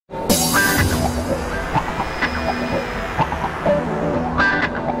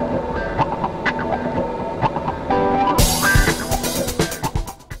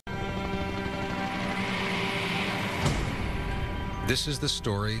This is the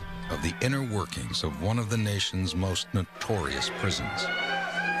story of the inner workings of one of the nation's most notorious prisons,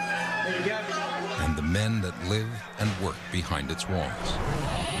 and the men that live and work behind its walls.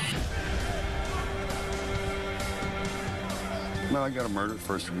 Well, I got a murder,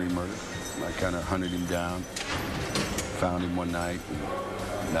 first-degree murder. I kind of hunted him down, found him one night,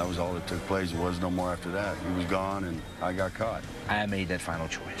 and that was all that took place. There was no more after that. He was gone, and I got caught. I made that final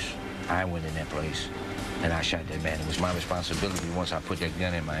choice. I went in that place, and I shot that man. It was my responsibility once I put that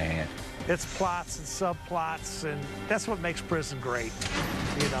gun in my hand. It's plots and subplots, and that's what makes prison great.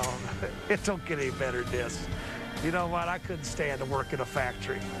 You know, it don't get any better than this. You know what? I couldn't stand to work in a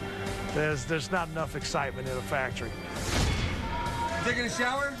factory. There's not enough excitement in a factory. Taking a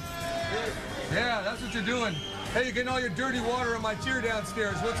shower? Yeah, that's what you're doing. Hey, you're getting all your dirty water on my chair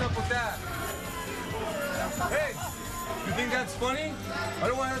downstairs. What's up with that? Hey, you think that's funny? I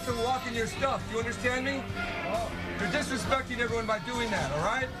don't want to have to walk in your stuff. Do you understand me? You're disrespecting everyone by doing that, all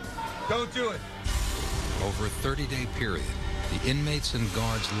right? Don't do it. Over a 30-day period, the inmates and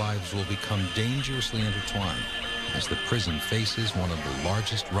guards' lives will become dangerously intertwined as the prison faces one of the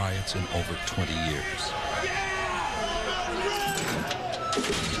largest riots in over 20 years.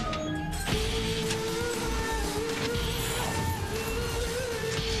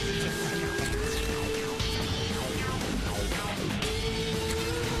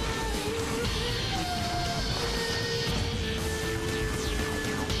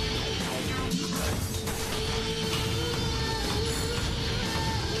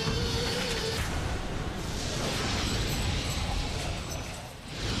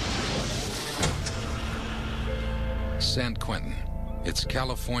 San Quentin. It's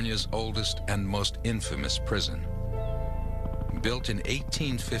California's oldest and most infamous prison. Built in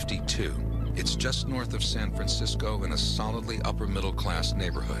 1852, it's just north of San Francisco in a solidly upper-middle-class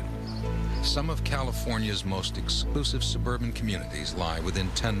neighborhood. Some of California's most exclusive suburban communities lie within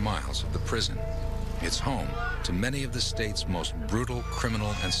 10 miles of the prison. It's home to many of the state's most brutal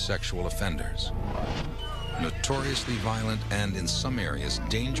criminal and sexual offenders. Notoriously violent and, in some areas,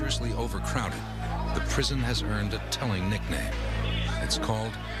 dangerously overcrowded, the prison has earned a telling nickname. It's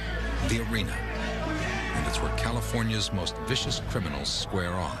called the Arena, and it's where California's most vicious criminals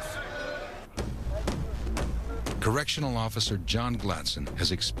square off. Correctional Officer John Gladson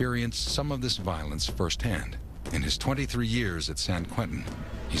has experienced some of this violence firsthand. In his 23 years at San Quentin,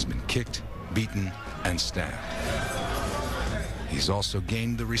 he's been kicked, beaten, and stabbed. He's also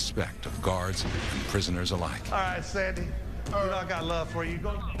gained the respect of guards and prisoners alike. All right, Sandy. You know I got love for you.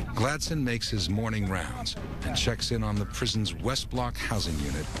 Go. Gladson makes his morning rounds and checks in on the prison's West Block housing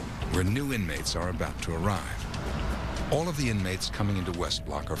unit, where new inmates are about to arrive. All of the inmates coming into West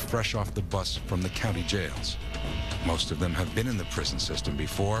Block are fresh off the bus from the county jails. Most of them have been in the prison system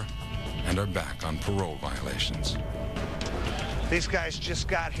before and are back on parole violations. These guys just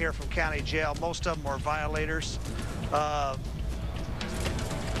got here from county jail. Most of them were violators.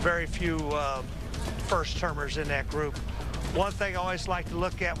 Very few first-termers in that group. One thing I always like to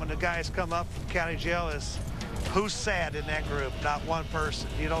look at when the guys come up from county jail is who's sad in that group. Not one person.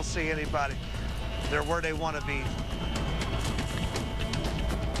 You don't see anybody. They're where they want to be.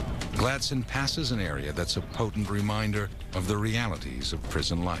 Gladson passes an area that's a potent reminder of the realities of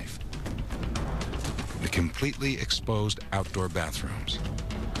prison life. The completely exposed outdoor bathrooms.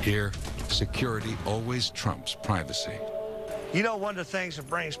 Here, security always trumps privacy. You know, one of the things that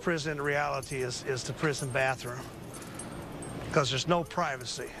brings prison into reality is the prison bathroom, because there's no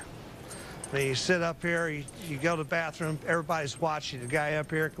privacy. I mean, you sit up here, you go to the bathroom, everybody's watching. The guy up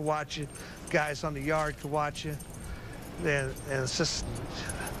here can watch you, the guys on the yard can watch you. And it's just,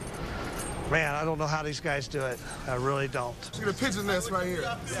 man, I don't know how these guys do it. I really don't. See the pigeon nest right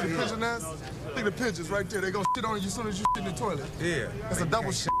here. See the pigeon nest? Look at the pigeons right there. They gonna shit on you as soon as you shit in the toilet. Yeah. That's a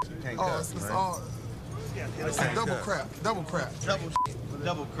double shit. Oh, it's all. It's a double crap. Double crap.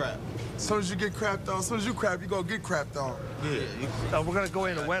 Double crap. As soon as you get crapped on, as soon as you crap, you gonna get crapped on. Yeah. We're gonna go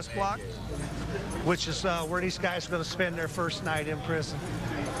into West Block, which is where these guys are gonna spend their first night in prison.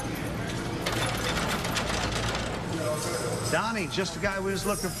 Donnie, just the guy we was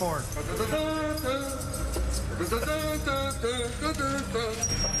looking for.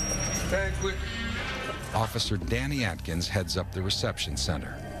 Officer Danny Atkins heads up the reception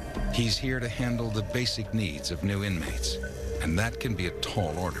center. He's here to handle the basic needs of new inmates, and that can be a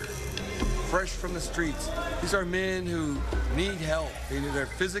tall order. Fresh from the streets. These are men who need help. They're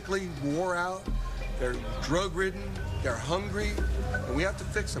physically wore out, they're drug-ridden, they're hungry, and we have to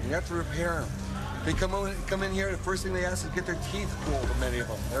fix them. We have to repair them. They come in here, the first thing they ask is get their teeth pulled, many of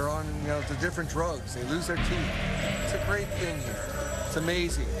them. They're on, the different drugs. They lose their teeth. It's a great thing here. It's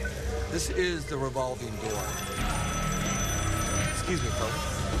amazing. This is the revolving door. Let's Excuse me,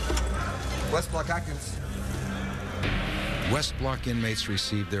 folks. West Block Atkins. West Block inmates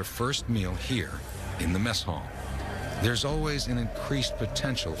receive their first meal here in the mess hall. There's always an increased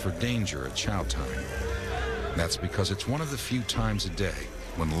potential for danger at chow time. That's because it's one of the few times a day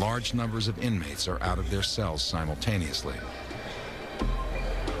when large numbers of inmates are out of their cells simultaneously.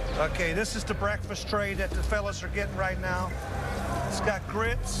 Okay, this is the breakfast tray that the fellas are getting right now. It's got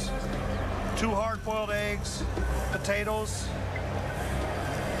grits, 2 hard-boiled eggs, potatoes,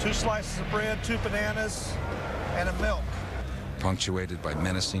 2 slices of bread, 2 bananas, and a milk. Punctuated by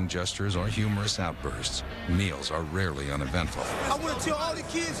menacing gestures or humorous outbursts, meals are rarely uneventful. I want to tell all the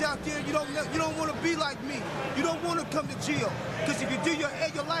kids out there, you don't want to be like me. You don't want to come to jail. Because if you do, your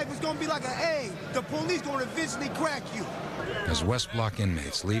life is going to be like an egg. The police going to eventually crack you. As West Block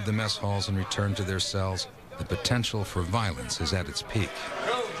inmates leave the mess halls and return to their cells, the potential for violence is at its peak.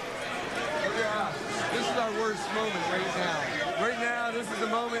 This is our worst moment right now. Right now, this is the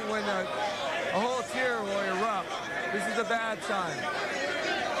moment when a whole tier will erupt. This is a bad time.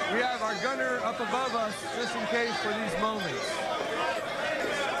 We have our gunner up above us just in case for these moments.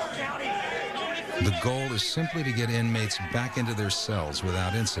 The goal is simply to get inmates back into their cells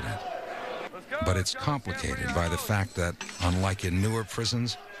without incident. But it's complicated by the fact that, unlike in newer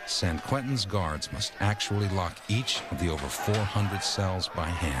prisons, San Quentin's guards must actually lock each of the over 400 cells by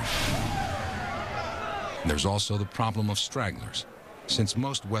hand. There's also the problem of stragglers. Since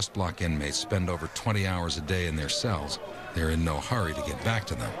most West Block inmates spend over 20 hours a day in their cells, they're in no hurry to get back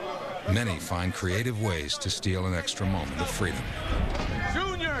to them. Many find creative ways to steal an extra moment of freedom.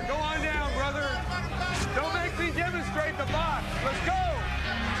 Junior, go on down, brother. Don't make me demonstrate the box. Let's go.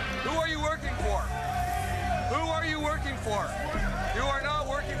 Who are you working for? Who are you working for? You are not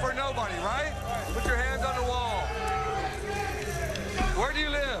working for nobody, right? Put your hands on the wall. Where do you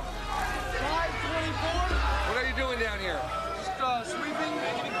live? 524. What are you doing down here? Sweeping.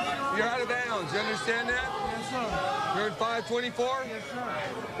 You're out of bounds. You understand that? Yes, sir. You're in 524? Yes, sir.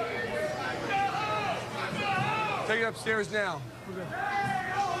 Take it upstairs now.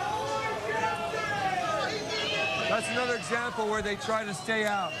 That's another example where they try to stay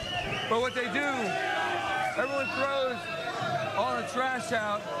out. But what they do, everyone throws all the trash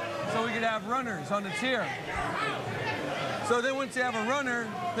out so we could have runners on the tier. So then once they have a runner,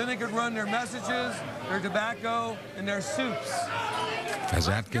 then they could run their messages, their tobacco, and their soups. As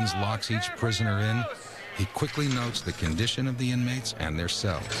Atkins locks each prisoner in, he quickly notes the condition of the inmates and their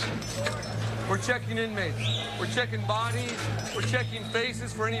cells. We're checking inmates. We're checking bodies. We're checking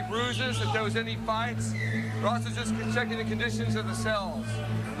faces for any bruises, if there was any fights. We're also just checking the conditions of the cells.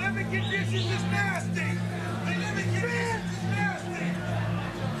 The living conditions is nasty. The living conditions is nasty.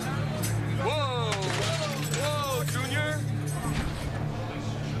 Whoa! Whoa, Junior!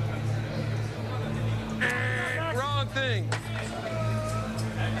 Wrong thing.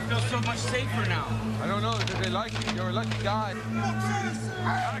 I feel so much safer now. I don't know, did they like you? You're a lucky guy.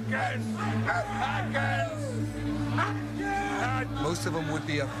 Most of them would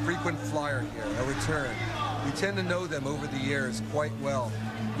be a frequent flyer here, a return. We tend to know them over the years quite well.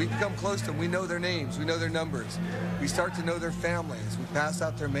 We become close to them. We know their names. We know their numbers. We start to know their families. We pass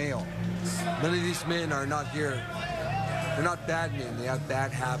out their mail. None of these men are not here. They're not bad men. They have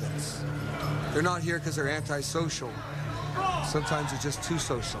bad habits. They're not here because they're antisocial. Sometimes they're just too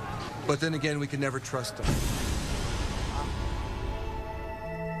social. But then again, we can never trust them.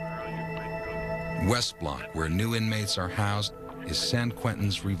 West Block, where new inmates are housed, is San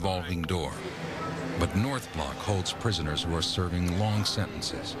Quentin's revolving door. But North Block holds prisoners who are serving long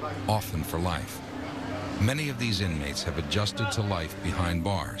sentences, often for life. Many of these inmates have adjusted to life behind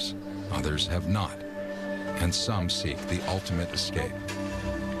bars. Others have not. And some seek the ultimate escape.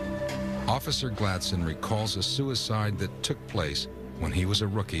 Officer Gladson recalls a suicide that took place when he was a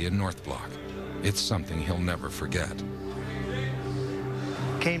rookie in North Block. It's something he'll never forget.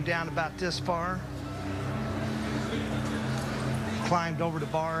 Came down about this far, climbed over the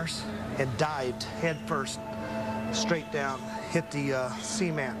bars, and dived head first, straight down, hit the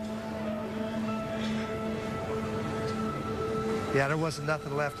cement. Yeah, there wasn't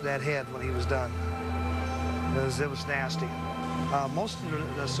nothing left of that head when he was done. It was nasty. Most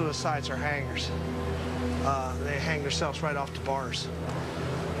of the suicides are hangers. They hang themselves right off the bars.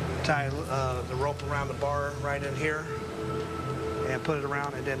 Tie the rope around the bar right in here and put it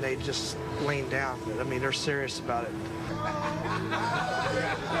around, and then they just lean down. I mean, they're serious about it.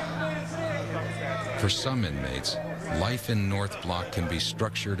 For some inmates, life in North Block can be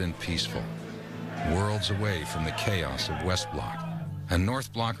structured and peaceful, worlds away from the chaos of West Block. And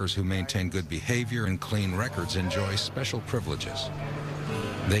North Blockers who maintain good behavior and clean records enjoy special privileges.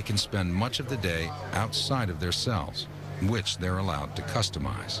 They can spend much of the day outside of their cells, which they're allowed to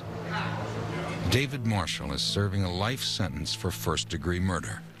customize. David Marshall is serving a life sentence for first-degree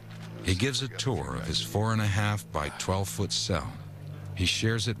murder. He gives a tour of his 4.5 by 12-foot cell. He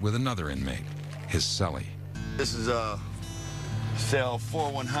shares it with another inmate, his cellie. This is cell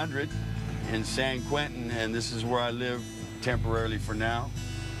 4100 in San Quentin, and this is where I live temporarily for now.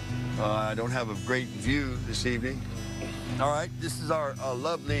 I don't have a great view this evening. All right, this is our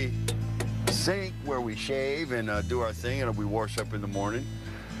lovely sink where we shave and do our thing, and we wash up in the morning.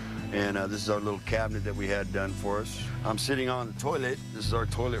 And this is our little cabinet that we had done for us. I'm sitting on the toilet. This is our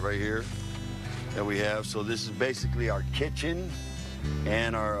toilet right here that we have. So this is basically our kitchen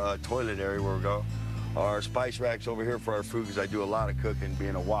and our toilet area where we go. Our spice racks over here for our food, because I do a lot of cooking.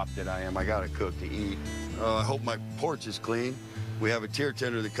 Being a wop that I am, I gotta cook to eat. I hope my porch is clean. We have a tier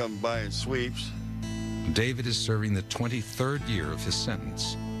tender that comes by and sweeps. David is serving the 23rd year of his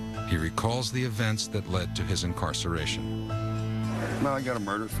sentence. He recalls the events that led to his incarceration. Well, I got a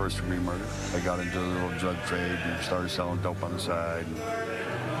murder, first-degree murder. I got into a little drug trade and started selling dope on the side. And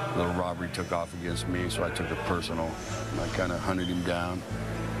a little robbery took off against me, so I took it personal. I kind of hunted him down,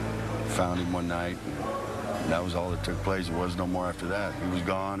 found him one night, and that was all that took place. It was no more after that. He was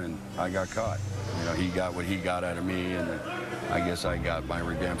gone, and I got caught. You know, he got what he got out of me, and I guess I got my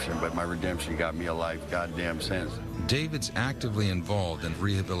redemption, but my redemption got me a life goddamn sentence. David's actively involved in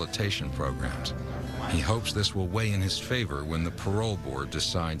rehabilitation programs. He hopes this will weigh in his favor when the parole board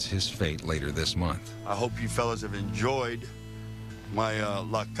decides his fate later this month. I hope you fellas have enjoyed my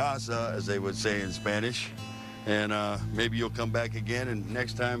La Casa, as they would say in Spanish. And maybe you'll come back again, and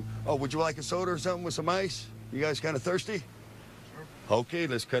next time, oh, would you like a soda or something with some ice? You guys kind of thirsty? Sure. Okay,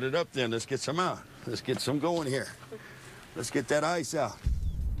 let's cut it up then. Let's get some out. Let's get some going here. Let's get that ice out.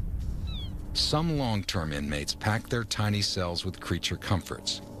 Some long-term inmates pack their tiny cells with creature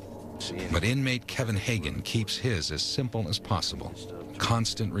comforts. But inmate Kevin Hagan keeps his as simple as possible.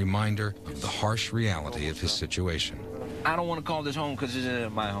 Constant reminder of the harsh reality of his situation. I don't want to call this home because this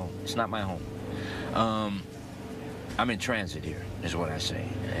isn't my home. It's not my home. I'm in transit here, is what I say.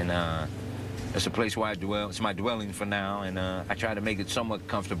 And it's a place where I dwell. It's my dwelling for now, and I try to make it somewhat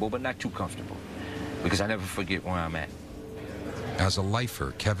comfortable, but not too comfortable, because I never forget where I'm at. As a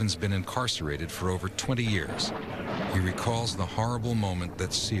lifer, Kevin's been incarcerated for over 20 years. He recalls the horrible moment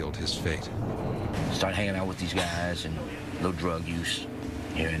that sealed his fate. Started hanging out with these guys and a little drug use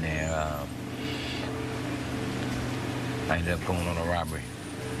here and there. I ended up going on a robbery.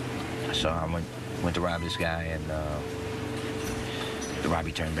 So I went to rob this guy, and the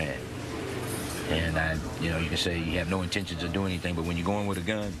robbery turned bad. And you can say you have no intentions of doing anything, but when you're going with a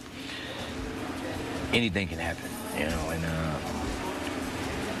gun, anything can happen, and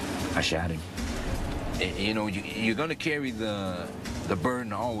I shot him. You're going to carry the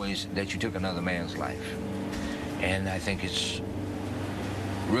burden always that you took another man's life. And I think it's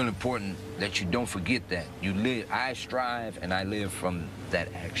real important that you don't forget that. I strive and I live from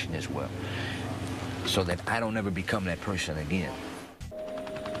that action as well, so that I don't ever become that person again.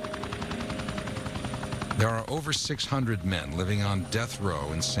 There are over 600 men living on death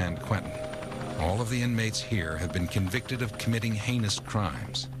row in San Quentin. All of the inmates here have been convicted of committing heinous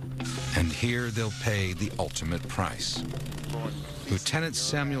crimes. And here they'll pay the ultimate price. Lieutenant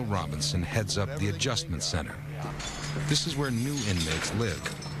Samuel Robinson heads up the adjustment center. This is where new inmates live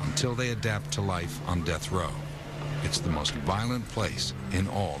until they adapt to life on death row. It's the most violent place in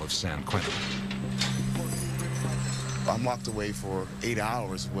all of San Quentin. I'm locked away for 8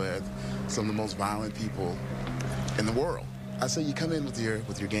 hours with some of the most violent people in the world. I say you come in with your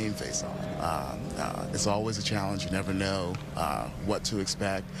game face on. It's always a challenge. You never know what to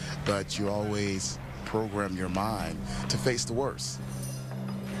expect, but you always program your mind to face the worst.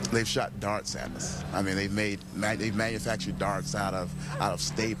 They've shot darts at us. I mean, they've manufactured darts out of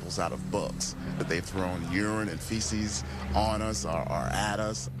staples, out of books. That they've thrown urine and feces on us or at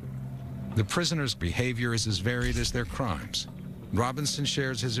us. The prisoners' behavior is as varied as their crimes. Robinson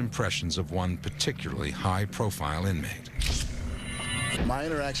shares his impressions of one particularly high-profile inmate. My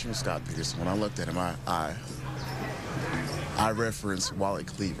interaction with Scott Peterson, when I looked at him, I referenced Wally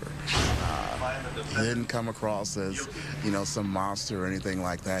Cleaver. He didn't come across as, some monster or anything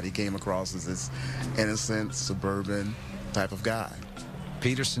like that. He came across as this innocent, suburban type of guy.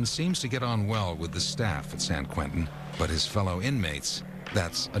 Peterson seems to get on well with the staff at San Quentin, but his fellow inmates,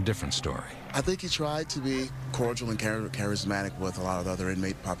 that's a different story. I think he tried to be cordial and charismatic with a lot of the other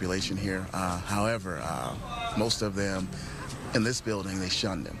inmate population here. However, most of them in this building, they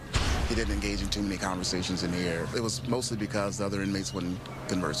shunned him. He didn't engage in too many conversations in here. It was mostly because the other inmates wouldn't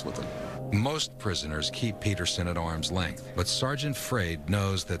converse with him. Most prisoners keep Peterson at arm's length, but Sergeant Frade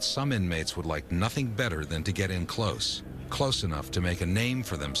knows that some inmates would like nothing better than to get in close. close enough to make a name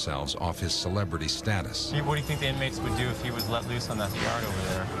for themselves off his celebrity status. What do you think the inmates would do if he was let loose on that yard over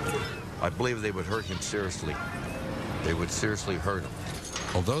there? I believe they would hurt him seriously. They would seriously hurt him.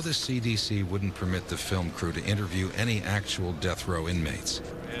 Although the CDC wouldn't permit the film crew to interview any actual death row inmates,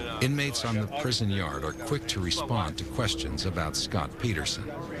 inmates on the prison yard are quick to respond to questions about Scott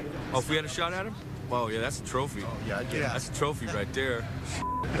Peterson. Oh, if we had a shot at him? Oh, yeah, that's a trophy. Yeah. That's a trophy right there.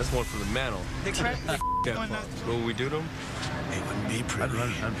 That's one for the mantle. What would we do to him? It wouldn't be pretty.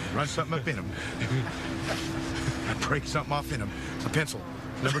 I'd run something up in him. I'd break something off in him. A pencil.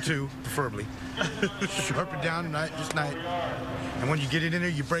 Number 2, preferably. Sharp it down night. And when you get it in there,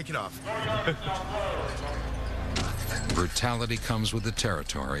 you break it off. Brutality comes with the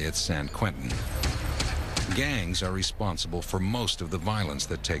territory at San Quentin. Gangs are responsible for most of the violence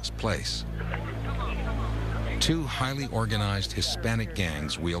that takes place. 2 highly organized Hispanic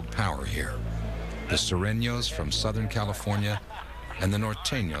gangs wield power here. The Sureños from Southern California and the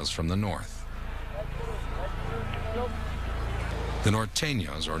Norteños from the north. The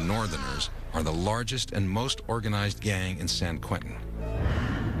Norteños, or Northerners, are the largest and most organized gang in San Quentin.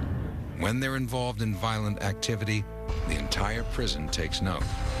 When they're involved in violent activity, the entire prison takes note.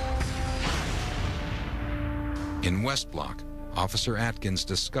 In West Block, Officer Atkins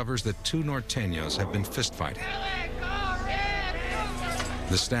discovers that 2 Norteños have been fistfighting.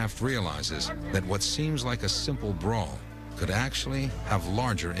 The staff realizes that what seems like a simple brawl could actually have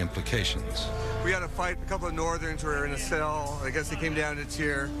larger implications. We had a fight. A couple of Northerns were in a cell. I guess they came down to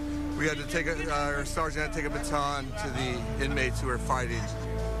cheer. We had to take our sergeant had to take a baton to the inmates who were fighting.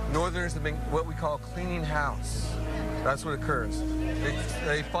 Northerners have been what we call cleaning house. That's what occurs.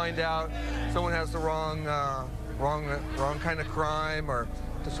 They find out someone has the wrong kind of crime or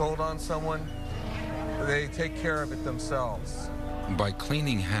to hold on someone. They take care of it themselves. By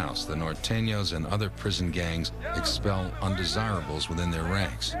cleaning house, the Norteños and other prison gangs expel undesirables within their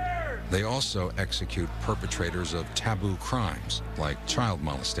ranks. They also execute perpetrators of taboo crimes, like child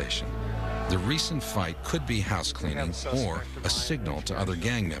molestation. The recent fight could be house cleaning or a signal to other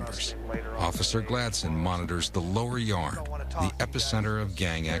gang members. Officer Gladson monitors the lower yard, the epicenter of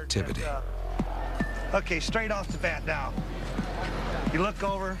gang activity. Okay, straight off the bat now. You look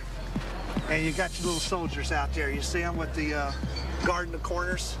over, and you got your little soldiers out there. You see them with the guarding the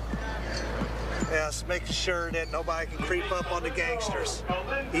corners? Yes, making sure that nobody can creep up on the gangsters.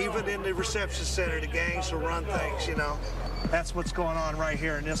 Even in the reception center, the gangs will run things, you know. That's what's going on right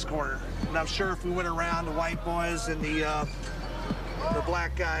here in this corner. And I'm sure if we went around, the white boys and the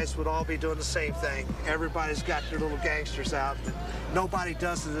black guys would all be doing the same thing. Everybody's got their little gangsters out, but nobody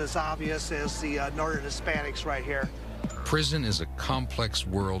does it as obvious as the Northern Hispanics right here. Prison is a complex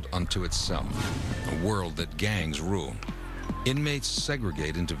world unto itself, a world that gangs rule. Inmates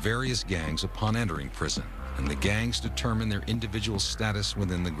segregate into various gangs upon entering prison, and the gangs determine their individual status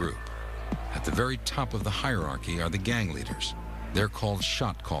within the group. At the very top of the hierarchy are the gang leaders. They're called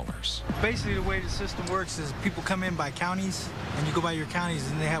shot callers. Basically, the way the system works is people come in by counties, and you go by your counties,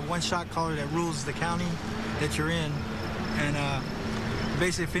 and they have one shot caller that rules the county that you're in. And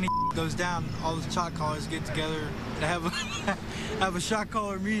basically, if any goes down, all the shot callers get together to have a shot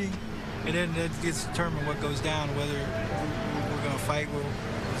caller meeting, and then that gets determined what goes down, whether we're gonna fight, or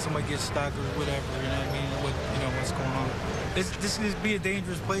somebody gets stuck, or whatever. You know what I mean? What's going on. This could be a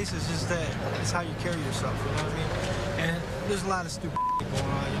dangerous place. It's just that it's how you carry yourself. You know what I mean? And there's a lot of stupid going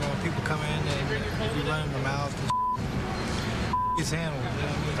on. You know, people come in and you run their mouths. And gets handled. You know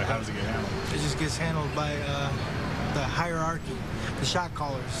what I mean? How does it get handled? It just gets handled by the hierarchy, the shot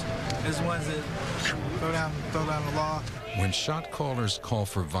callers. There's the ones that throw down the law. When shot callers call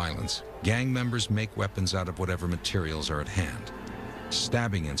for violence, gang members make weapons out of whatever materials are at hand.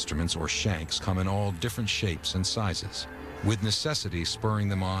 Stabbing instruments or shanks come in all different shapes and sizes. With necessity spurring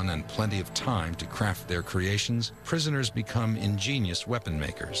them on and plenty of time to craft their creations, prisoners become ingenious weapon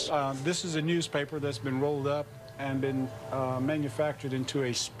makers. This is a newspaper that's been rolled up and been manufactured into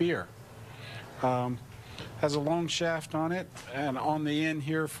a spear. Has a long shaft on it, and on the end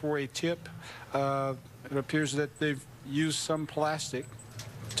here for a tip, it appears that they've used some plastic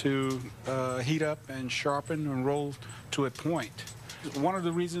to heat up and sharpen and roll to a point. One of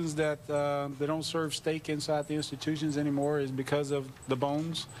the reasons that they don't serve steak inside the institutions anymore is because of the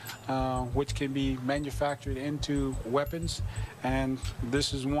bones, which can be manufactured into weapons. And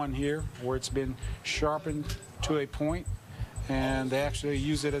this is one here where it's been sharpened to a point, and they actually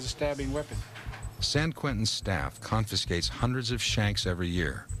use it as a stabbing weapon. San Quentin staff confiscates hundreds of shanks every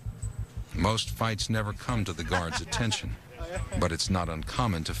year. Most fights never come to the guards' attention, but it's not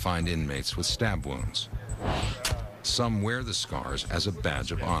uncommon to find inmates with stab wounds. Some wear the scars as a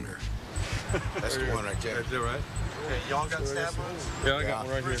badge of honor. That's the one right there. Right there, right? Okay, y'all got stab wounds? Yeah, I got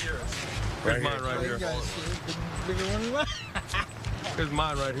one right here. Here's mine right here. Here's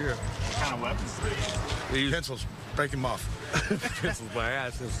mine right here. What kind of weapons do they use? Pencils. Break them off. Pencils, my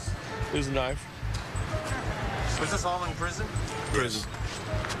ass. Here's a knife. Was this all in prison? Prison.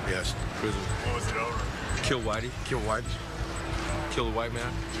 Yes. Prison. What was it over? Kill Whitey. Kill White. Kill the white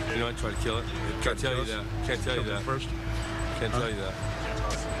man. You know, I tried to kill it. Can't tell you that. Can't tell you that. First. Can't tell you that.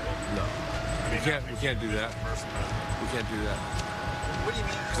 No. We can't do that. We can't do that. What do you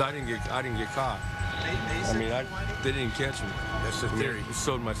mean? Because I didn't get caught. They didn't catch me. That's the theory. I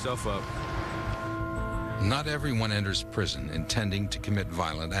sewed myself up. Not everyone enters prison intending to commit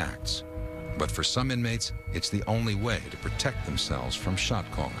violent acts. But for some inmates, it's the only way to protect themselves from shot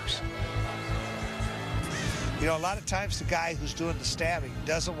callers. You know, a lot of times the guy who's doing the stabbing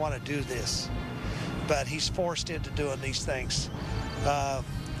doesn't want to do this, but he's forced into doing these things.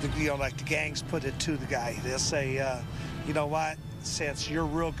 You know, like the gangs put it to the guy. They'll say, you know what, since you're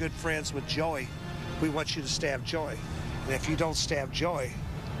real good friends with Joey, we want you to stab Joey. And if you don't stab Joey,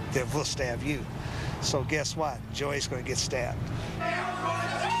 then we'll stab you. So guess what? Joey's going to get stabbed.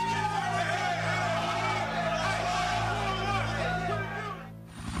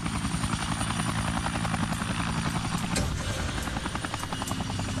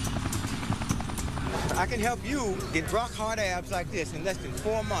 I can help you get rock hard abs like this in less than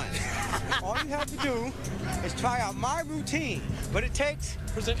 4 months. All you have to do is try out my routine, but it takes...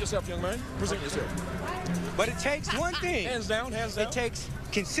 Present yourself, young man. Present yourself. But it takes one thing. Hands down, hands down. It takes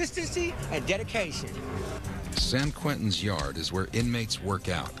consistency and dedication. San Quentin's yard is where inmates work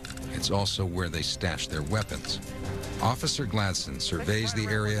out. It's also where they stash their weapons. Officer Gladson surveys the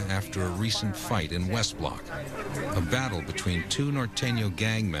area after a recent fight in West Block. A battle between two Norteño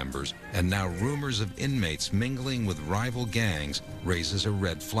gang members and now rumors of inmates mingling with rival gangs raises a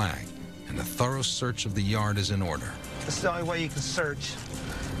red flag, and a thorough search of the yard is in order. That's the only way you can search.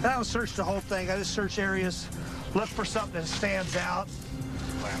 I don't search the whole thing. I just search areas, look for something that stands out,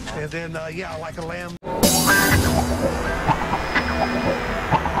 and then, yeah, like a lamb.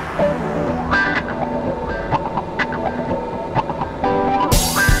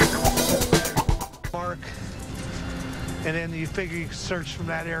 Mark, and then you figure you can search from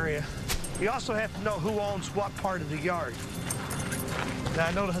that area. You also have to know who owns what part of the yard. Now,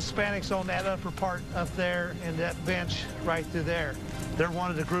 I know the Hispanics own that upper part up there and that bench right through there. They're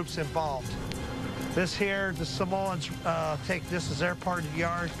one of the groups involved. This here, the Samoans take this as their part of the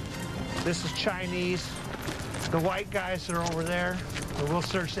yard. This is Chinese. The white guys that are over there, and we'll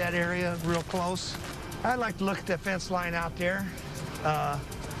search that area real close. I'd like to look at that fence line out there.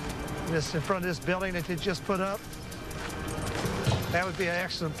 This in front of this building that they just put up. That would be an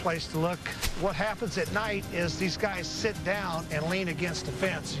excellent place to look. What happens at night is these guys sit down and lean against the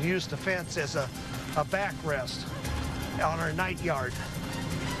fence, use the fence as a backrest on our night yard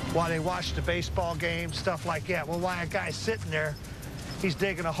while they watch the baseball game, stuff like that. Well, while a guy's sitting there, he's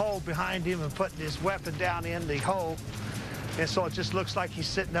digging a hole behind him and putting his weapon down in the hole, and so it just looks like he's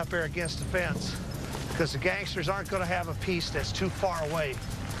sitting up there against the fence, because the gangsters aren't going to have a piece that's too far away.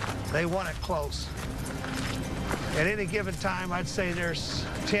 They want it close. At any given time, I'd say there's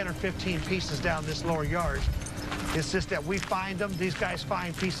 10 or 15 pieces down this lower yard. It's just that we find them. These guys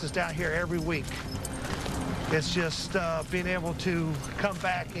find pieces down here every week. It's just being able to come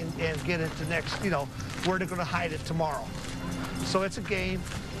back and get it the next, you know, where they're going to hide it tomorrow. So it's a game,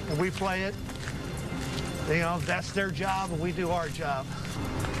 and we play it. You know, that's their job, and we do our job.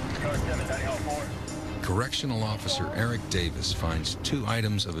 Correctional Officer Eric Davis finds two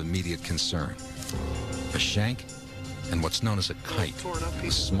items of immediate concern: a shank and what's known as a kite,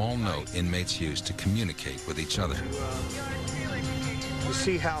 a small note inmates use to communicate with each other. You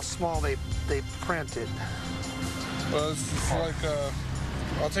see how small they print it. Well, it's like,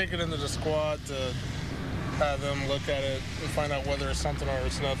 I'll take it into the squad to have them look at it and find out whether it's something or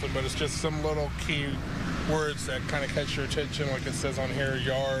it's nothing, but it's just some little key words that kind of catch your attention, like it says on here,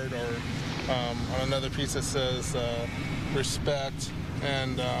 yard, or on another piece it says respect,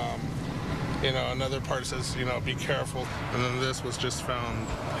 and you know, another part says, you know, be careful. And then this was just found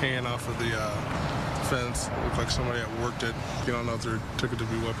hanging off of the fence. It looked like somebody had worked it. You don't know if they took it to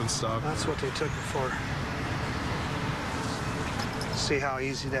be weapon stock. That's what they took it for. See how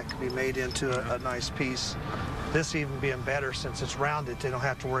easy that can be made into a nice piece. This even being better since it's rounded. They don't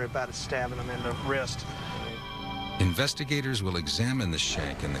have to worry about it stabbing them in the wrist. Investigators will examine the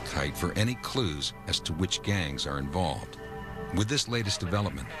shank and the kite for any clues as to which gangs are involved. With this latest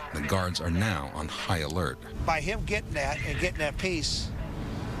development, the guards are now on high alert. By him getting that and getting that piece,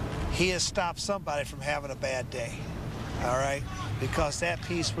 he has stopped somebody from having a bad day. all right, because that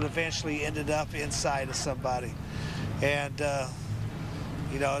piece would eventually ended up inside of somebody. And,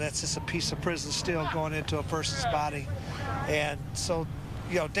 you know, that's just a piece of prison steel going into a person's body. And so,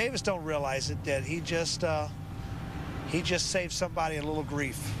 you know, Davis don't realize it, that he just saved somebody a little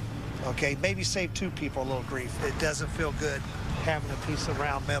grief, okay? Maybe saved two people a little grief. It doesn't feel good having a piece of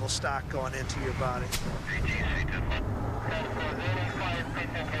round metal stock going into your body.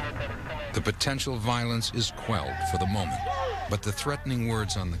 The potential violence is quelled for the moment, but the threatening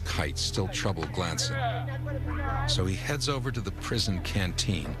words on the kite still trouble Glanson. So he heads over to the prison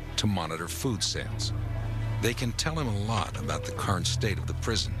canteen to monitor food sales. They can tell him a lot about the current state of the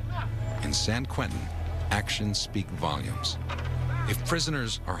prison. In San Quentin, actions speak volumes. If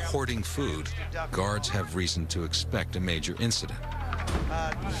prisoners are hoarding food, guards have reason to expect a major incident.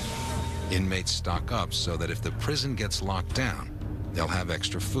 Inmates stock up so that if the prison gets locked down, they'll have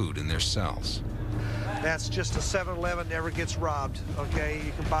extra food in their cells. That's just a 7-Eleven, never gets robbed, okay?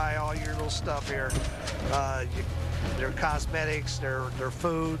 You can buy all your little stuff here. Their cosmetics, their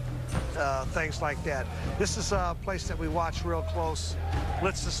food, things like that. This is a place that we watch real close.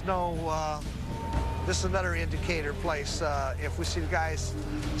 Lets us know, this is another indicator place. If we see the guys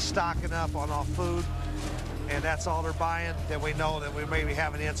stocking up on all food, and that's all they're buying, then we know that we maybe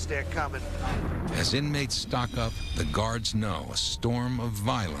have an incident coming. As inmates stock up, the guards know a storm of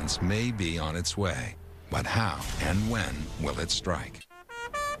violence may be on its way. But how and when will it strike?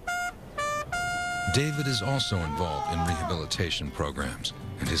 David is also involved in rehabilitation programs,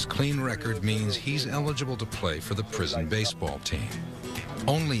 and his clean record means he's eligible to play for the prison baseball team.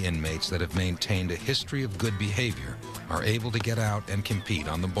 Only inmates that have maintained a history of good behavior are able to get out and compete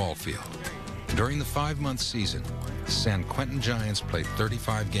on the ball field. During the 5-month season, the San Quentin Giants play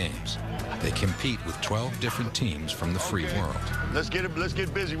 35 games. They compete with 12 different teams from the free world. Let's get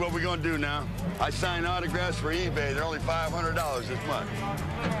busy. What we gonna do now? I signed autographs for eBay. They're only $500 this month.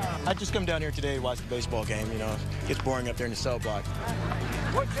 I just come down here today to watch the baseball game. You know, it gets boring up there in the cell block.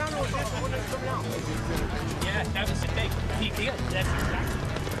 What channel is this when it's coming out? Yeah, that was the thing. That's exactly.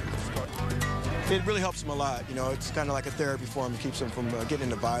 It really helps them a lot. You know, it's kind of like a therapy for them. It keeps them from getting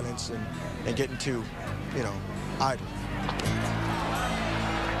into violence and getting too, you know, idle.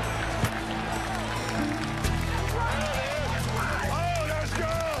 Oh, that's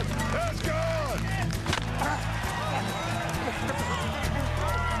good! That's good!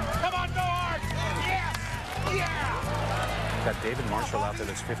 Come on, go hard! Yes! Yeah! Got David Marshall out there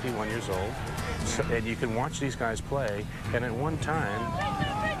that's 51 years old. So, and you can watch these guys play, and at one time,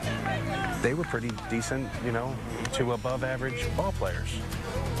 they were pretty decent, you know, to above average ball players.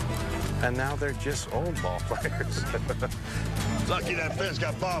 And now they're just old ball players. Lucky that fence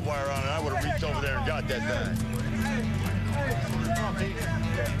got barbed wire on it. I would have reached over there and got that thing.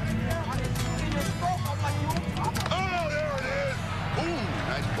 Oh, there it is. Ooh,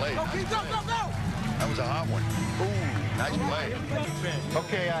 nice play. Go, Nice go, play. go, go! That was a hot one. Ooh, nice play.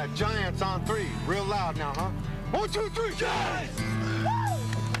 Okay, Giants on 3. Real loud now, huh? 1, 2, 3, Giants!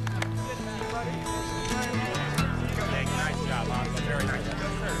 Nice job, Austin. Very nice.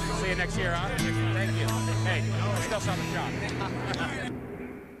 See you next year, huh? Thank you. Hey, still something shot.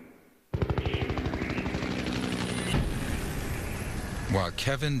 While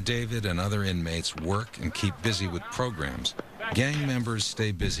Kevin, David, and other inmates work and keep busy with programs, gang members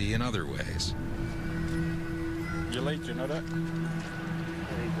stay busy in other ways. You're late, you know that?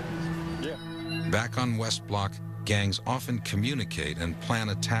 Yeah. Back on West Block, gangs often communicate and plan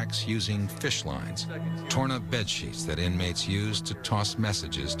attacks using fish lines, torn-up bed sheets that inmates use to toss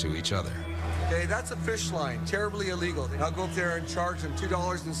messages to each other. Okay, that's a fish line, terribly illegal. I'll go up there and charge them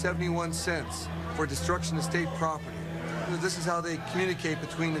 $2.71 for destruction of state property. This is how they communicate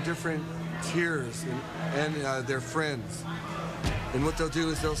between the different tiers and their friends. And what they'll do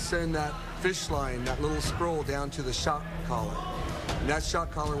is they'll send that fish line, that little scroll, down to the shot caller. And that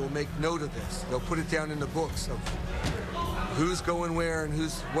shot caller will make note of this. They'll put it down in the books of who's going where and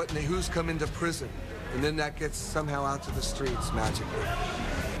who's come into prison. And then that gets somehow out to the streets magically.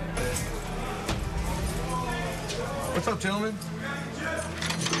 What's up, gentlemen?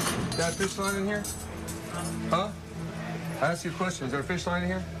 Got a fish line in here? Huh? I asked you a question. Is there a fish line in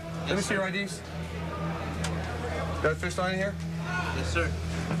here? Let me see your IDs. Got a fish line in here? Yes, sir.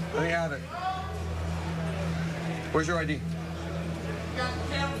 Let me have it. Where's your ID?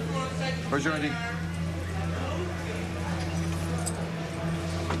 Where's your ID?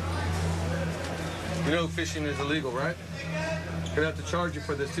 You know fishing is illegal, right? Gonna have to charge you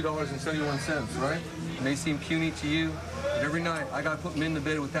for this $2.71, right? It may seem puny to you, but every night I gotta put them in the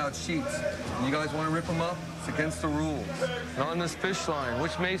bed without sheets. And you guys wanna rip them up? It's against the rules. And on this fish line,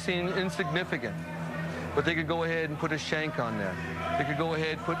 which may seem insignificant, but they could go ahead and put a shank on there. They could go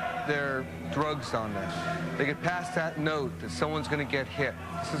ahead and put their drugs on there. They could pass that note that someone's going to get hit.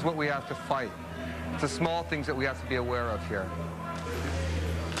 This is what we have to fight. It's the small things that we have to be aware of here.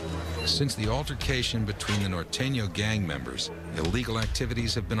 Since the altercation between the Norteño gang members, illegal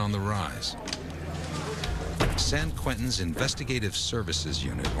activities have been on the rise. San Quentin's Investigative Services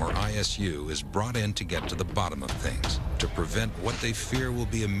Unit, or ISU, is brought in to get to the bottom of things, to prevent what they fear will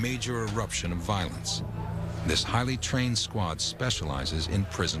be a major eruption of violence. This highly trained squad specializes in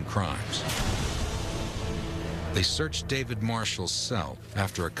prison crimes. They searched David Marshall's cell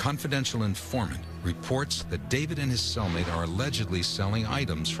after a confidential informant reports that David and his cellmate are allegedly selling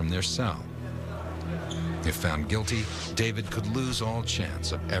items from their cell. If found guilty, David could lose all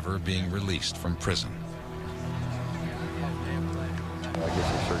chance of ever being released from prison. I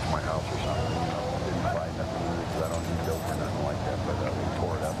guess they searched my house or something. Didn't find nothing in it because I don't need dope or nothing like that, but they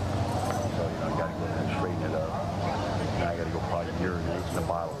tore it up. So, I got to go ahead and straighten it up. And I got to go probably urinate in the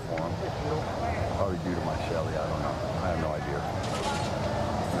bottle for them. Probably due to my celly, I don't know. I have no idea.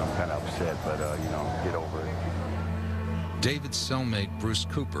 I'm kind of upset, but, get over it. David's cellmate, Bruce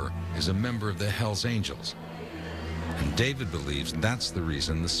Cooper, is a member of the Hells Angels. And David believes that's the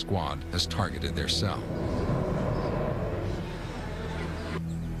reason the squad has targeted their cell.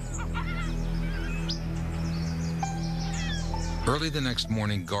 Early the next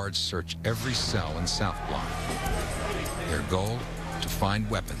morning, guards search every cell in South Block. Their goal? To find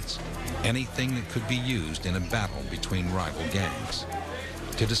weapons, anything that could be used in a battle between rival gangs.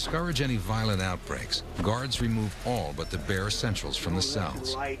 To discourage any violent outbreaks, guards remove all but the bare essentials from the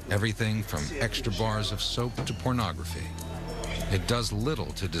cells. Everything from extra bars of soap to pornography. It does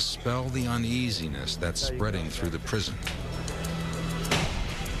little to dispel the uneasiness that's spreading through the prison.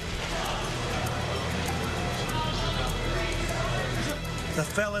 The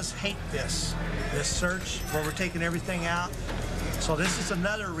fellas hate this search where we're taking everything out. So this is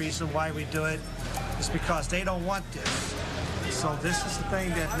another reason why we do it, is because they don't want this. So this is the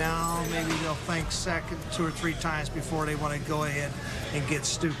thing that now maybe they'll think second 2 or 3 times before they want to go ahead and get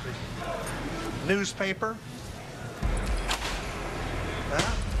stupid. Newspaper.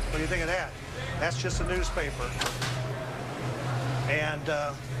 Huh? What do you think of that? That's just a newspaper. And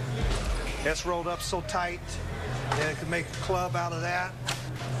it's rolled up so tight that it could make a club out of that.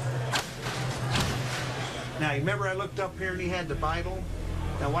 Now, you remember I looked up here and he had the Bible?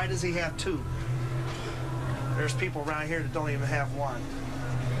 Now, why does he have 2? There's people around here that don't even have 1.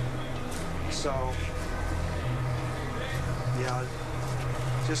 So, yeah, it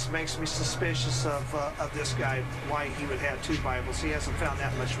just makes me suspicious of this guy, why he would have 2 Bibles. He hasn't found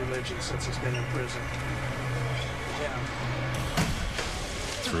that much religion since he's been in prison. Yeah.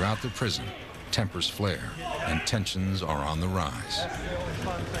 Throughout the prison, tempers flare and tensions are on the rise.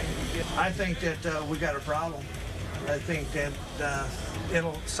 I think that we got a problem. I think that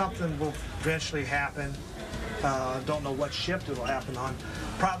something will eventually happen. Don't know what shift it'll happen on.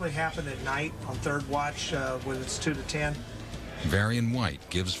 Probably happen at night on 3rd watch when it's 2 to 10. Varian White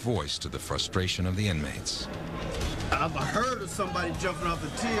gives voice to the frustration of the inmates. I've heard of somebody jumping off the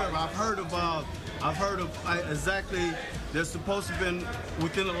tier. I've heard of exactly, there's supposed to have been,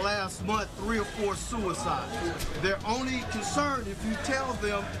 within the last month, 3 or 4 suicides. Their only concern, if you tell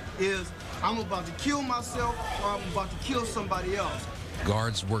them, is I'm about to kill myself or I'm about to kill somebody else.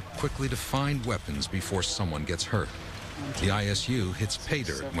 Guards work quickly to find weapons before someone gets hurt. The ISU hits pay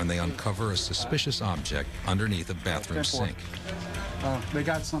dirt when they uncover a suspicious object underneath a bathroom sink. They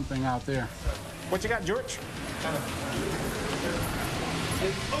got something out there. What you got, George?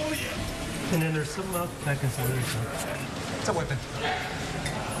 Oh, yeah. And then there's something else I can see. It's a weapon.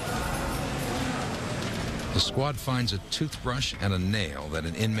 The squad finds a toothbrush and a nail that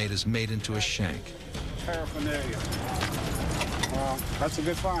an inmate has made into a shank. Paraphernalia. Well, that's a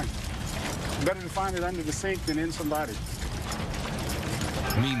good find. Better to find it under the sink than in somebody.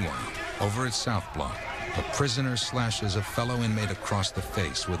 Meanwhile, over at South Block, a prisoner slashes a fellow inmate across the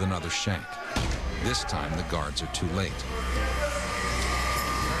face with another shank. This time, the guards are too late.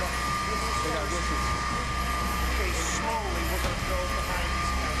 Okay, slowly we're going to go behind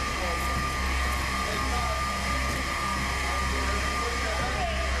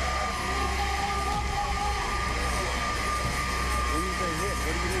When you say hit,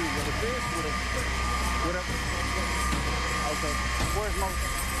 what do you mean? With a fist? With a... Okay. Where's the...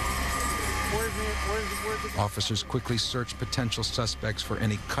 Officers quickly search potential suspects for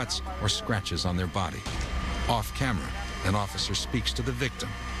any cuts or scratches on their body. Off camera, an officer speaks to the victim,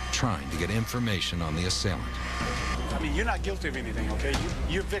 trying to get information on the assailant. I mean, you're not guilty of anything, okay?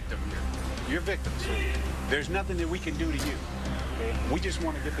 You're victim here. You're victim, so there's nothing that we can do to you. We just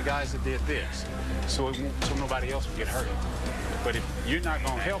want to get the guys that did this, so nobody else will get hurt. But if you're not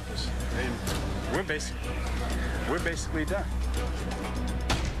going to help us, then we're basically done.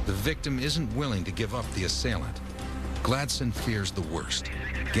 The victim isn't willing to give up the assailant. Gladson fears the worst.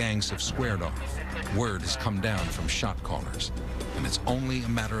 Gangs have squared off. Word has come down from shot callers, and it's only a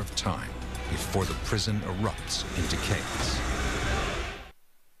matter of time before the prison erupts into chaos.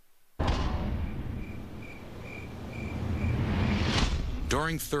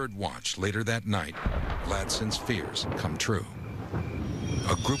 During third watch later that night, Gladson's fears come true.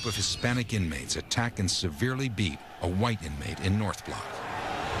 A group of Hispanic inmates attack and severely beat a white inmate in North Block.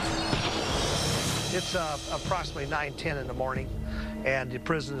 It's approximately 9:10 in the morning, and the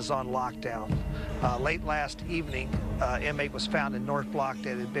prison is on lockdown. Late last evening, inmate was found in North Block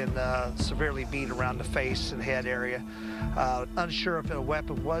that had been severely beat around the face and head area. Unsure if a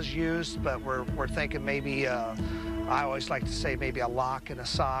weapon was used, but we're thinking maybe, I always like to say maybe a lock and a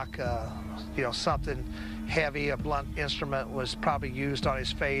sock, you know, something heavy, a blunt instrument was probably used on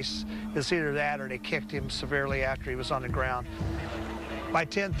his face. It's either that or they kicked him severely after he was on the ground. By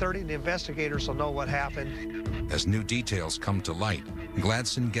 10:30, the investigators will know what happened. As new details come to light,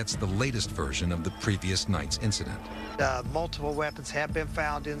 Gladson gets the latest version of the previous night's incident. Multiple weapons have been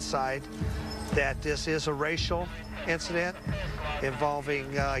found inside, that this is a racial incident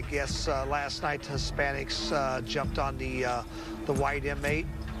involving, I guess, last night the Hispanics jumped on the white inmate,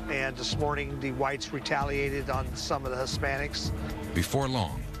 and this morning the whites retaliated on some of the Hispanics. Before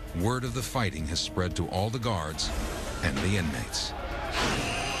long, word of the fighting has spread to all the guards and the inmates.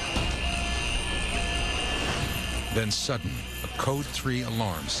 Then suddenly, a Code 3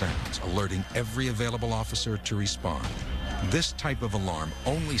 alarm sounds, alerting every available officer to respond. This type of alarm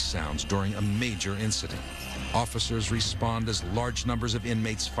only sounds during a major incident. Officers respond as large numbers of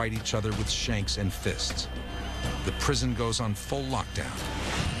inmates fight each other with shanks and fists. The prison goes on full lockdown,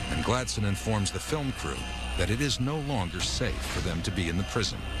 and Gladson informs the film crew that it is no longer safe for them to be in the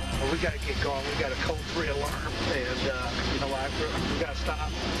prison. Well, we got to get going. We got a Code 3 alarm, and you know what? We got to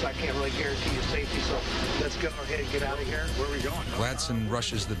stop. So I can't really guarantee you safety. So let's go ahead and get out of here. Where are we going? Gladson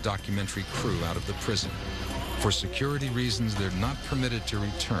rushes the documentary crew out of the prison. For security reasons, they're not permitted to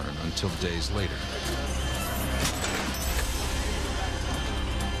return until days later.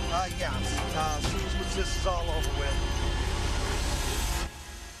 Yeah. As soon as this is all over with.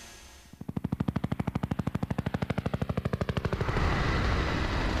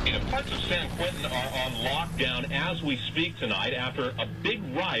 Parts of San Quentin are on lockdown as we speak tonight after a big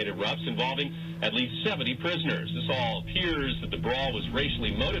riot erupts involving at least 70 prisoners. This all appears that the brawl was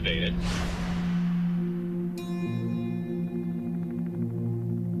racially motivated.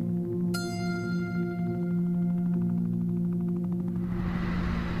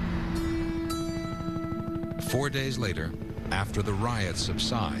 Four days later, after the riot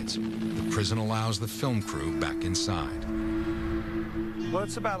subsides, the prison allows the film crew back inside. Well,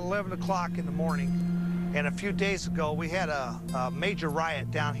 it's about 11 o'clock in the morning, and a few days ago we had a major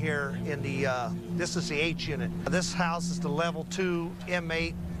riot down here in the, this is the H unit. This houses the level 2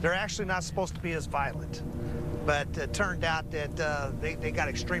 inmate. They're actually not supposed to be as violent, but it turned out that they got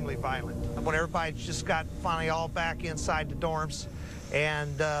extremely violent. When everybody just got finally all back inside the dorms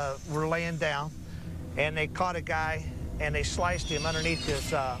and were laying down, and they caught a guy and they sliced him underneath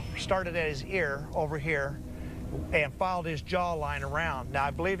his, started at his ear over here, and followed his jawline around. Now,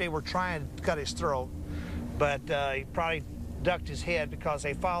 I believe they were trying to cut his throat, but he probably ducked his head because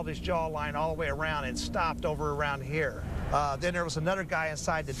they followed his jawline all the way around and stopped over around here. Then there was another guy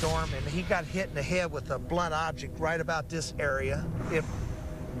inside the dorm, and he got hit in the head with a blunt object right about this area. It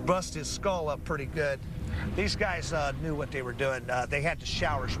busted his skull up pretty good. These guys knew what they were doing. They had the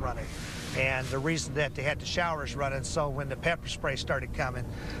showers running. And the reason that they had the showers running, so when the pepper spray started coming,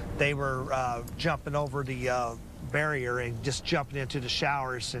 they were jumping over the barrier and just jumping into the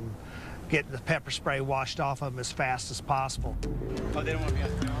showers and getting the pepper spray washed off of them as fast as possible. Oh, they don't want to be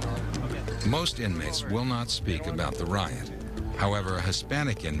on. Most inmates will not speak about the riot. However, a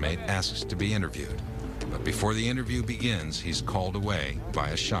Hispanic inmate asks to be interviewed. But before the interview begins, he's called away by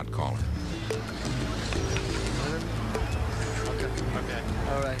a shot caller. Okay.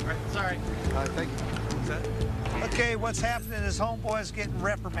 All right. Sorry. Thank you. Okay, what's happening is homeboy's getting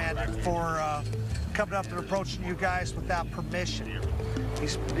reprimanded for coming up and approaching you guys without permission.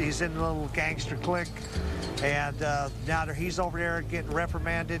 He's in a little gangster clique, and now that he's over there getting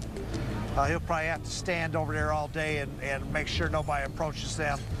reprimanded, he'll probably have to stand over there all day and make sure nobody approaches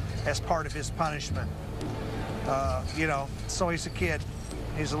them as part of his punishment. You know, so he's a kid.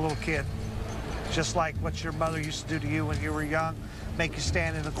 He's a little kid. Just like what your mother used to do to you when you were young. make you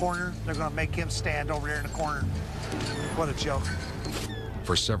stand in the corner, they're going to make him stand over there in the corner. What a joke.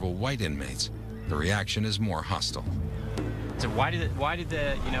 For several white inmates, the reaction is more hostile. So why did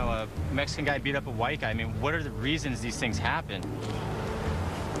the a Mexican guy beat up a white guy? I mean, what are the reasons these things happen?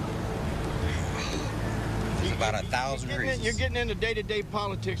 There's about 1,000 reasons. You're getting into day-to-day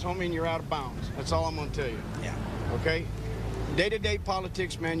politics, homie, and you're out of bounds. That's all I'm going to tell you. Yeah. Okay? Day-to-day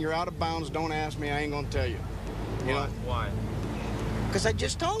politics, man, you're out of bounds. Don't ask me. I ain't going to tell you. You know? Why? Because I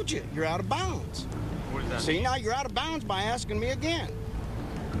just told you. You're out of bounds. What does that See, mean? now you're out of bounds by asking me again.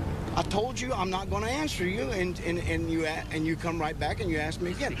 I told you I'm not going to answer you, and you come right back and you ask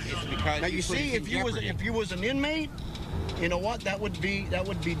me again. It's because now you see, if you was an inmate, you know what? That would be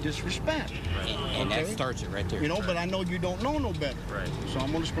disrespect. Right. And okay? that starts it right there. You know, but I know you don't know no better. Right. So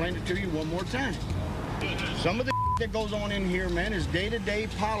I'm going to explain it to you one more time. Some of the that goes on in here, man, is day-to-day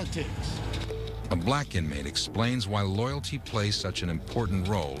politics. A black inmate explains why loyalty plays such an important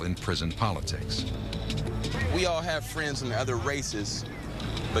role in prison politics. We all have friends in the other races,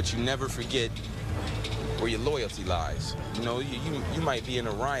 but you never forget where your loyalty lies. You know, you might be in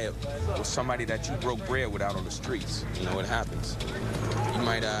a riot with somebody that you broke bread with out on the streets. You know, it happens. You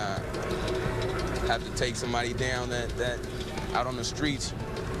might have to take somebody down that out on the streets,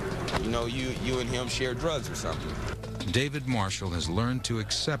 you know, you and him share drugs or something. David Marshall has learned to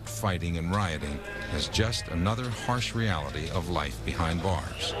accept fighting and rioting as just another harsh reality of life behind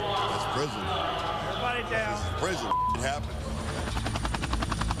bars. That's prison. Everybody down. This is prison. It happened.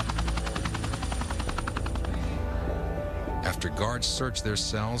 After guards search their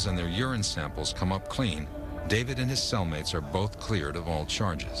cells and their urine samples come up clean, David and his cellmates are both cleared of all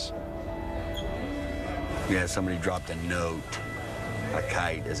charges. Yeah, somebody dropped a note, a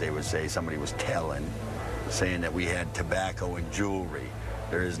kite, as they would say. Somebody was telling, saying that we had tobacco and jewelry.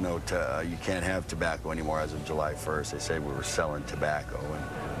 There is no, you can't have tobacco anymore as of July 1st. They said we were selling tobacco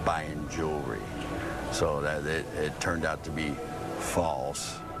and buying jewelry. So that it turned out to be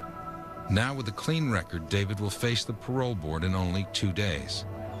false. Now with a clean record, David will face the parole board in only 2 days.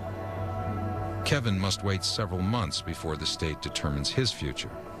 Kevin must wait several months before the state determines his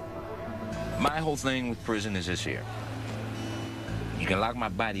future. My whole thing with prison is this here. You can lock my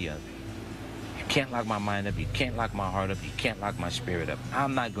body up. You can't lock my mind up. You can't lock my heart up. You can't lock my spirit up.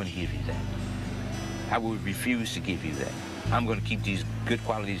 I'm not going to give you that. I will refuse to give you that. I'm going to keep these good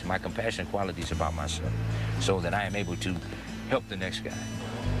qualities, my compassionate qualities about myself, so that I am able to help the next guy.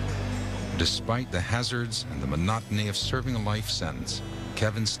 Despite the hazards and the monotony of serving a life sentence,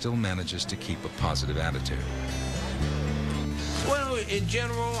 Kevin still manages to keep a positive attitude. Well, in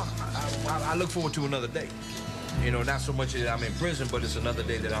general, I look forward to another day. You know, not so much that I'm in prison, but it's another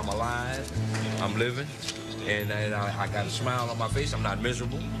day that I'm alive, I'm living, and I got a smile on my face. I'm not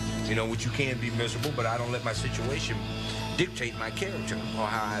miserable, you know, which you can be miserable, but I don't let my situation dictate my character or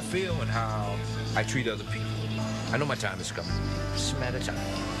how I feel and how I treat other people. I know my time is coming. It's just a matter of time.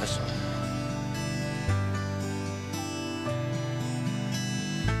 That's all.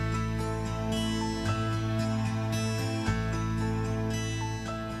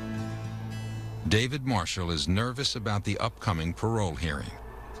 David Marshall is nervous about the upcoming parole hearing.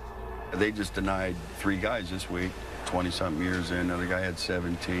 They just denied 3 guys this week, 20-something years in. Another guy had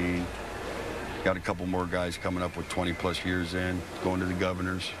 17. Got a couple more guys coming up with 20-plus years in, going to the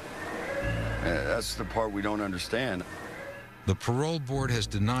governors. That's the part we don't understand. The parole board has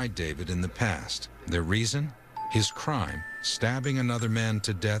denied David in the past. Their reason? His crime, stabbing another man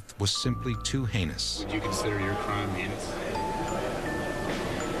to death, was simply too heinous. Would you consider your crime heinous?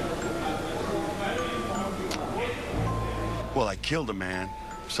 Well, I killed a man,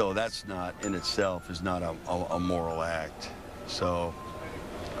 so that's not, in itself, is not a moral act. So,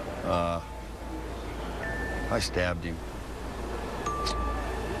 I stabbed him.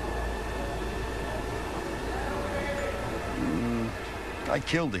 I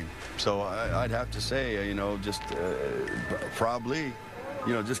killed him. So I'd have to say, you know, just probably,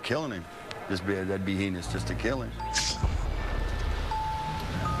 you know, just killing him. That'd be heinous just to kill him.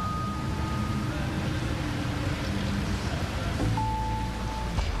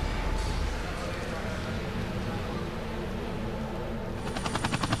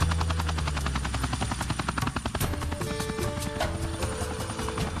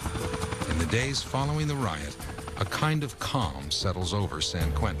 In the days following the riot, a kind of calm settles over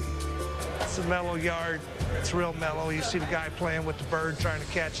San Quentin. It's a mellow yard. It's real mellow. You see the guy playing with the bird, trying to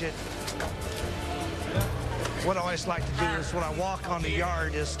catch it. What I always like to do is when I walk on the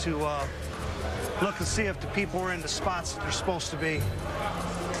yard is to look and see if the people are in the spots that they're supposed to be.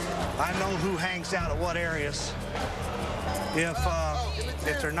 I know who hangs out at what areas. If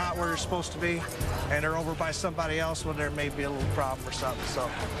if they're not where they're supposed to be and they're over by somebody else, well, there may be a little problem or something. So,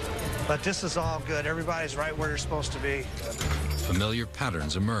 but this is all good. Everybody's right where they're supposed to be. Familiar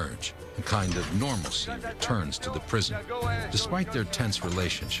patterns emerge. A kind of normalcy returns to the prison. Despite their tense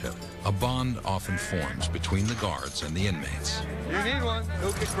relationship, a bond often forms between the guards and the inmates. You need one.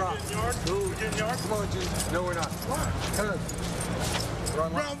 Go get crossed. Go get yard. Come on, G. No, we're not. Come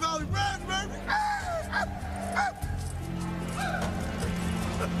on. Brown Valley Red, baby.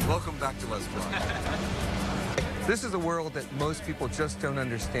 Welcome back to West Block. This is a world that most people just don't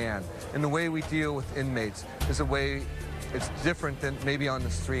understand. And the way we deal with inmates is a way it's different than maybe on the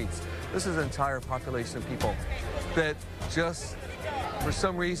streets. This is an entire population of people that just, for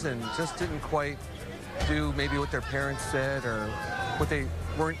some reason, just didn't quite do maybe what their parents said or what they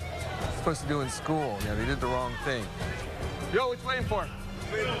weren't supposed to do in school. You know, they did the wrong thing. Yo, what you waiting for?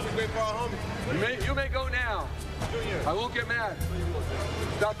 Waiting for our homie. You may go now. I won't get mad.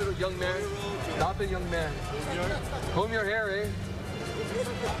 Stop it, young man. Stop it, young man. Comb your hair, eh?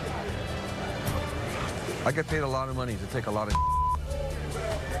 I get paid a lot of money to take a lot of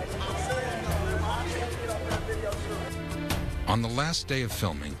On the last day of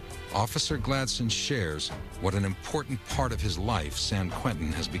filming, Officer Gladson shares what an important part of his life San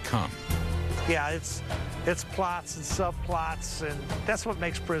Quentin has become. Yeah, it's plots and subplots, and that's what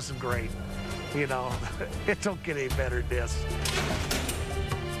makes prison great. You know, it don't get any better than this.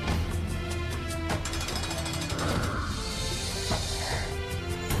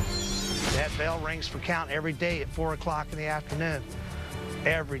 That bell rings for count every day at 4 o'clock in the afternoon.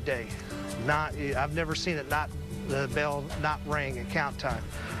 Every day. I've never seen it the bell not ring at count time.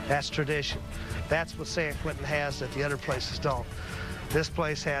 That's tradition. That's what San Quentin has that the other places don't. This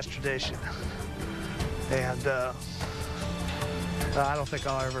place has tradition. And I don't think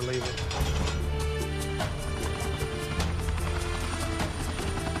I'll ever leave it.